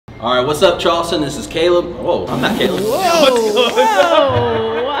All right, what's up, Charleston? This is Caleb. Whoa, I'm not Caleb. Whoa!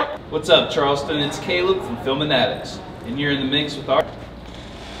 What's up, Charleston? It's Caleb from Filmanatix, and you're in the mix with our...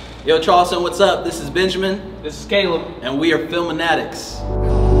 Yo, Charleston, what's up? This is Benjamin. This is Caleb. And we are Filmanatix.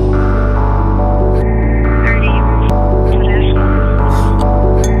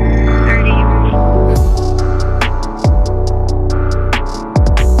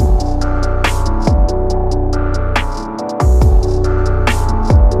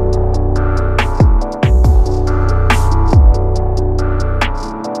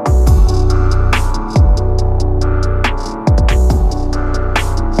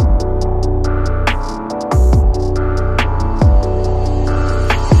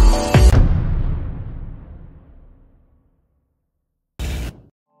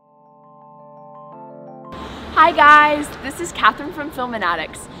 Hi guys, this is Catherine from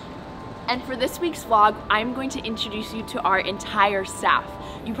Filmanatix, and for this week's vlog, I'm going to introduce you to our entire staff.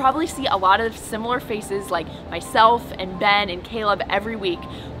 You probably see a lot of similar faces like myself and Ben and Caleb every week,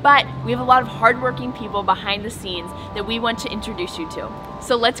 but we have a lot of hardworking people behind the scenes that we want to introduce you to.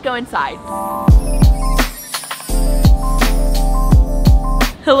 So let's go inside.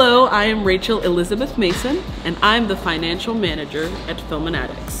 Hello, I am Rachel Elizabeth Mason, and I'm the financial manager at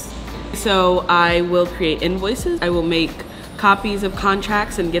Filmanatix. So I will create invoices, I will make copies of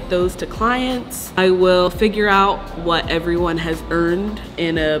contracts and get those to clients. I will figure out what everyone has earned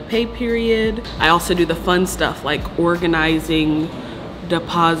in a pay period. I also do the fun stuff like organizing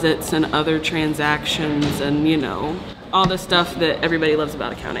deposits and other transactions and, you know, all the stuff that everybody loves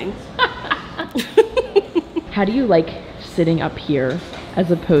about accounting. How do you like sitting up here as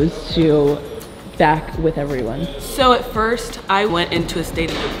opposed to back with everyone? So at first I went into a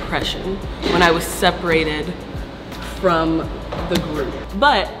state of depression when I was separated from the group.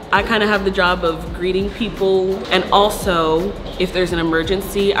 But I kind of have the job of greeting people, and also if there's an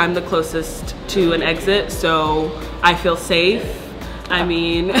emergency, I'm the closest to an exit, so I feel safe. I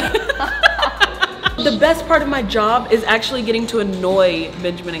mean, the best part of my job is actually getting to annoy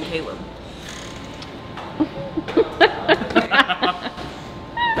Benjamin and Caleb.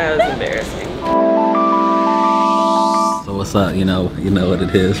 That was embarrassing. So what's up? You know what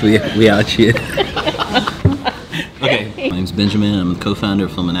it is. We out here. Okay, my name's Benjamin. I'm the co-founder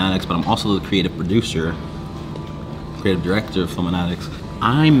of Filmanatix, but I'm also the creative producer, creative director of Filmanatix.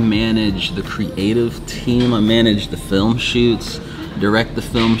 I manage the creative team. I manage the film shoots, direct the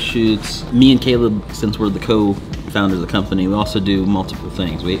film shoots. Me and Caleb, since we're the co-founders of the company, we also do multiple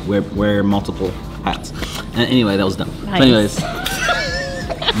things. We wear multiple hats. And anyway, that was dumb. Nice. So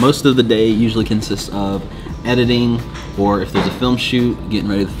anyways, most of the day usually consists of editing, or if there's a film shoot, getting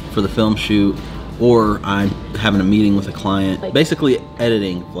ready for the film shoot, or I'm having a meeting with a client. Basically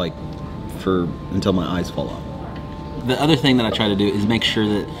editing until my eyes fall off. The other thing that I try to do is make sure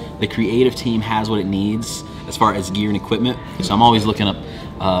that the creative team has what it needs as far as gear and equipment. So I'm always looking up,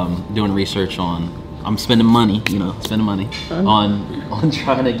 doing research on, I'm spending money, on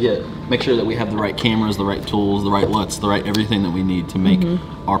trying to make sure that we have the right cameras, the right tools, the right LUTs, the right everything that we need to make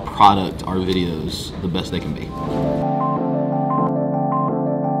our product, our videos, the best they can be.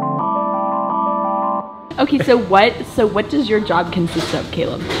 Okay, so what does your job consist of,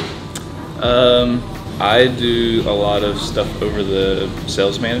 Caleb? I do a lot of stuff over the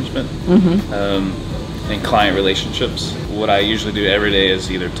sales management and client relationships. What I usually do every day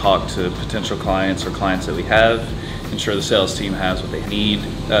is either talk to potential clients or clients that we have, ensure the sales team has what they need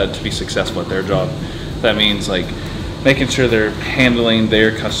to be successful at their job. That means like making sure they're handling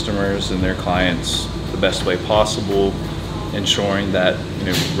their customers and their clients the best way possible, ensuring that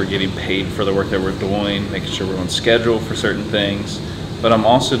we're getting paid for the work that we're doing, making sure we're on schedule for certain things. But I'm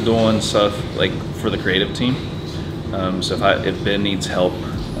also doing stuff like for the creative team. So if Ben needs help,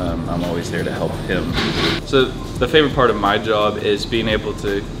 I'm always there to help him. So the favorite part of my job is being able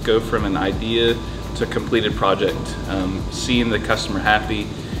to go from an idea to a completed project, seeing the customer happy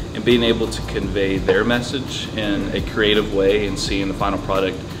and being able to convey their message in a creative way and seeing the final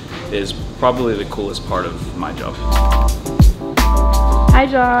product is probably the coolest part of my job. Hi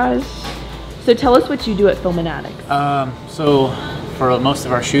Josh. So tell us what you do at Filmanatix. So for most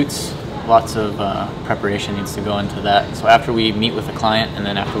of our shoots, lots of preparation needs to go into that. So after we meet with the client and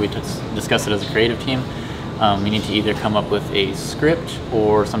then after we discuss it as a creative team, we need to either come up with a script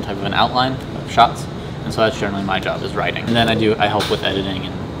or some type of an outline of shots. And so that's generally my job, is writing. And then I help with editing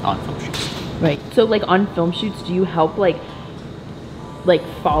and on film shoots. Right. So like on film shoots, do you help like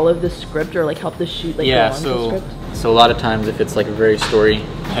follow the script or like help the shoot go on the script? So a lot of times if it's like a very story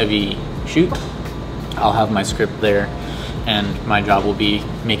heavy shoot, I'll have my script there, and my job will be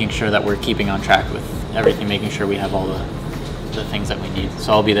making sure that we're keeping on track with everything, making sure we have all the the things that we need.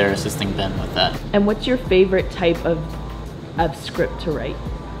 So I'll be there assisting Ben with that. And what's your favorite type of script to write?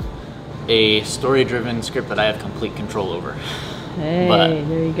 A story-driven script that I have complete control over. Hey, but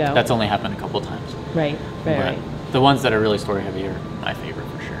there you go. That's only happened a couple times. Right. But the ones that are really story-heavy are my favorite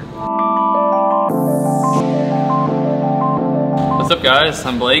for sure. What's up, guys?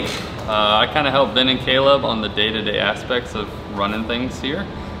 I'm Blake. I kind of help Ben and Caleb on the day-to-day aspects of running things here.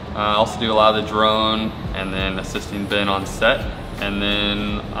 I also do a lot of the drone and then assisting Ben on set. And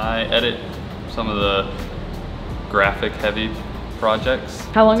then I edit some of the graphic-heavy projects.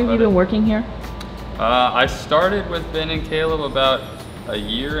 How long have you been working here? I started with Ben and Caleb about a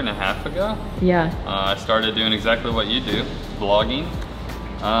year and a half ago. Yeah. I started doing exactly what you do, vlogging.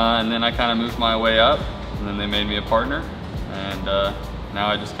 And then I kind of moved my way up, and then they made me a partner. And now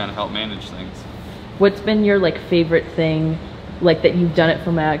I just kind of help manage things. What's been your like favorite thing, like that you've done at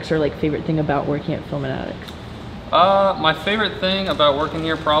Filmanatix, or like favorite thing about working at Filmanatix? My favorite thing about working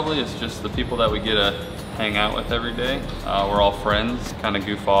here probably is just the people that we get to hang out with every day. We're all friends, kind of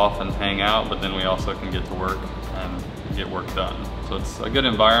goof off and hang out, but then we also can get to work and get work done. So it's a good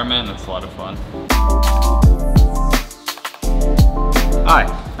environment and it's a lot of fun. Hi,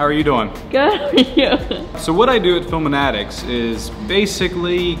 how are you doing? Good, how are you? So what I do at Filmanatix is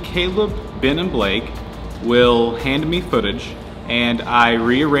basically Caleb, Ben, and Blake will hand me footage and I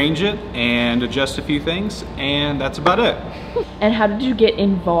rearrange it and adjust a few things, and that's about it. And how did you get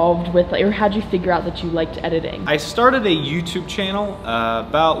involved with, or how did you figure out that you liked editing? I started a YouTube channel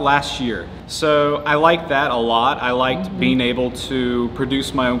about last year. So I liked that a lot. I liked being able to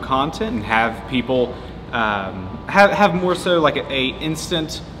produce my own content and have people have more so like a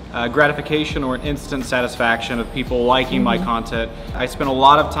instant gratification or an instant satisfaction of people liking my content. I spent a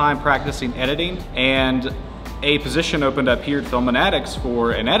lot of time practicing editing, and a position opened up here at Filmanatix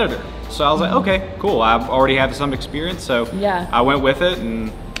for an editor. So I was like, okay, cool. I already have some experience, so yeah. I went with it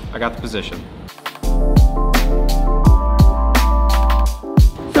and I got the position.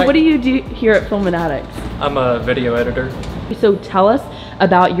 So what do you do here at Filmanatix? I'm a video editor. So tell us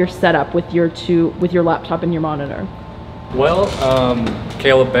about your setup with your laptop and your monitor. Well,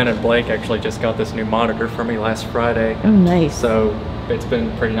 Caleb, Ben, and Blake actually just got this new monitor for me last Friday. Oh, nice. So it's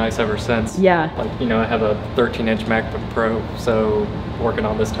been pretty nice ever since. Yeah. Like, you know, I have a 13-inch MacBook Pro, so working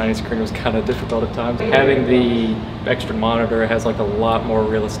on this tiny screen was kind of difficult at times. Having the extra monitor has like a lot more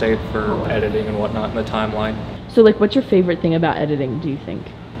real estate for editing and whatnot in the timeline. So like, what's your favorite thing about editing, do you think?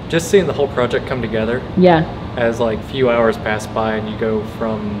 Just seeing the whole project come together. Yeah. As like a few hours pass by and you go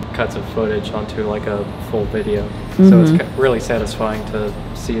from cuts of footage onto like a full video. So it's really satisfying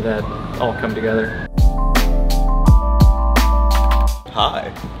to see that all come together. Hi.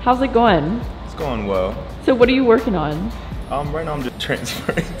 How's it going? It's going well. So what are you working on? Right now I'm just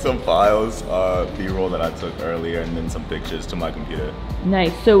transferring some files, B-roll that I took earlier, and then some pictures to my computer.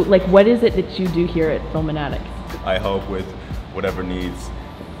 Nice. So like, what is it that you do here at Filmanatix? I help with whatever needs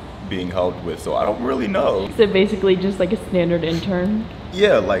being helped with, so I don't really know. So basically just like a standard intern?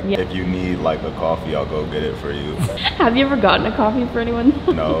 Yeah, like if you need like a coffee, I'll go get it for you. Have you ever gotten a coffee for anyone?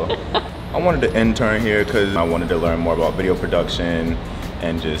 No. I wanted to intern here because I wanted to learn more about video production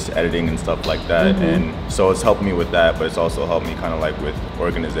and just editing and stuff like that. And so it's helped me with that, but it's also helped me kind of like with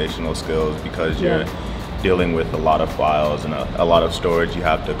organizational skills, because you're dealing with a lot of files and a lot of storage. You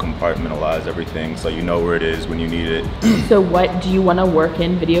have to compartmentalize everything so you know where it is when you need it. So what, do you want to work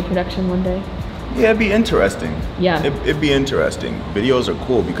in video production one day? Yeah, it'd be interesting. Yeah. It'd be interesting. Videos are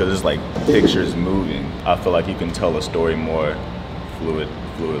cool because it's like pictures moving. I feel like you can tell a story more fluidly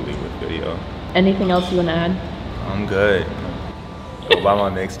with video. Anything else you want to add? I'm good. Go buy my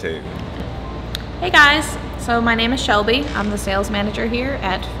mixtape. Hey guys, so my name is Shelby. I'm the sales manager here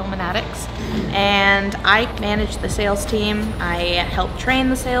at Filmanatix, and I manage the sales team. I help train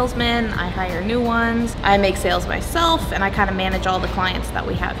the salesmen, I hire new ones, I make sales myself, and I kind of manage all the clients that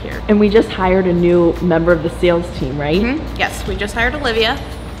we have here. And we just hired a new member of the sales team, right? Yes, we just hired Olivia.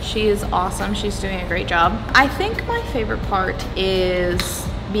 She is awesome, she's doing a great job. I think my favorite part is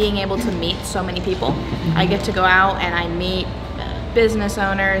being able to meet so many people. I get to go out and I meet business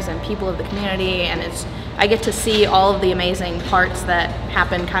owners and people of the community, and I get to see all of the amazing parts that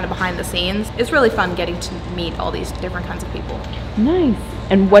happen kind of behind the scenes. It's really fun getting to meet all these different kinds of people. Nice.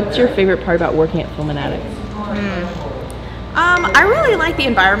 And what's your favorite part about working at Filmanatix? I really like the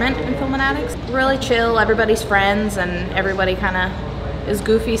environment in Filmanatix. Really chill, everybody's friends, and everybody kind of is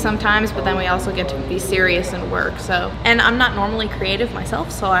goofy sometimes, but then we also get to be serious and work. And I'm not normally creative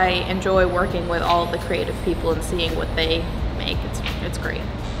myself, so I enjoy working with all of the creative people and seeing what they make. It's great.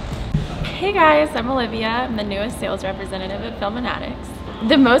 Hey guys, I'm Olivia. I'm the newest sales representative at Filmanatix.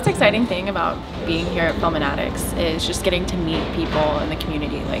 The most exciting thing about being here at Filmanatix is just getting to meet people in the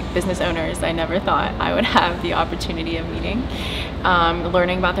community, like business owners I never thought I would have the opportunity of meeting,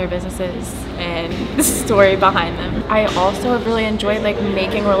 learning about their businesses and the story behind them. I also have really enjoyed like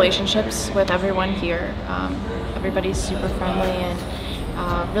making relationships with everyone here. Everybody's super friendly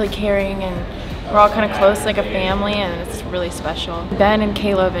and really caring, and we're all kind of close like a family, and it's really special. Ben and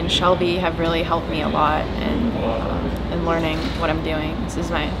Caleb and Shelby have really helped me a lot in learning what I'm doing. This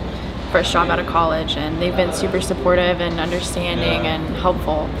is my first job out of college, and they've been super supportive and understanding and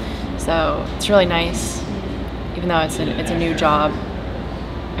helpful. So it's really nice, even though it's a new job,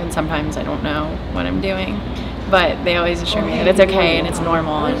 and sometimes I don't know what I'm doing. But they always assure me that it's okay and it's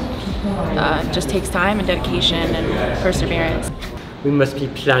normal, and it just takes time and dedication and perseverance. We must be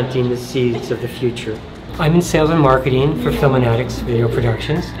planting the seeds of the future. I'm in sales and marketing for Filmanatix Video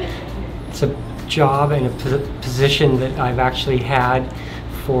Productions. It's a job and a position that I've actually had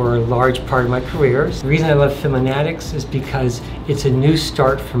for a large part of my career. The reason I love Filmanatix is because it's a new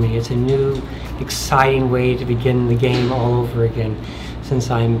start for me. It's a new, exciting way to begin the game all over again. Since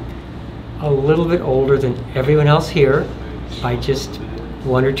I'm a little bit older than everyone else here, by just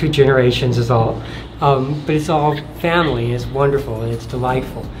 1 or 2 generations is all. But it's all family, it's wonderful, and it's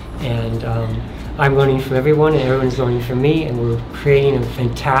delightful. And I'm learning from everyone, and everyone's learning from me, and we're creating a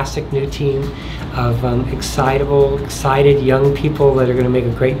fantastic new team of excited young people that are going to make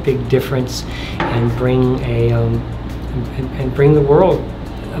a great big difference and bring bring the world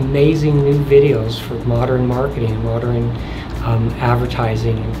amazing new videos for modern marketing, modern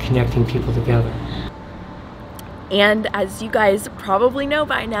advertising, and connecting people together. And as you guys probably know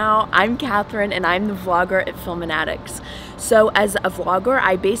by now, I'm Catherine and I'm the vlogger at Filmanatix. So as a vlogger,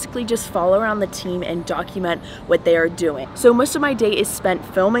 I basically just follow around the team and document what they are doing. So most of my day is spent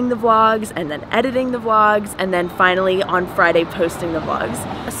filming the vlogs and then editing the vlogs and then finally on Friday posting the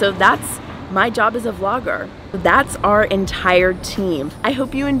vlogs. So that's my job as a vlogger. That's our entire team. I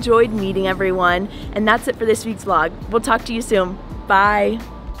hope you enjoyed meeting everyone, and that's it for this week's vlog. We'll talk to you soon. Bye.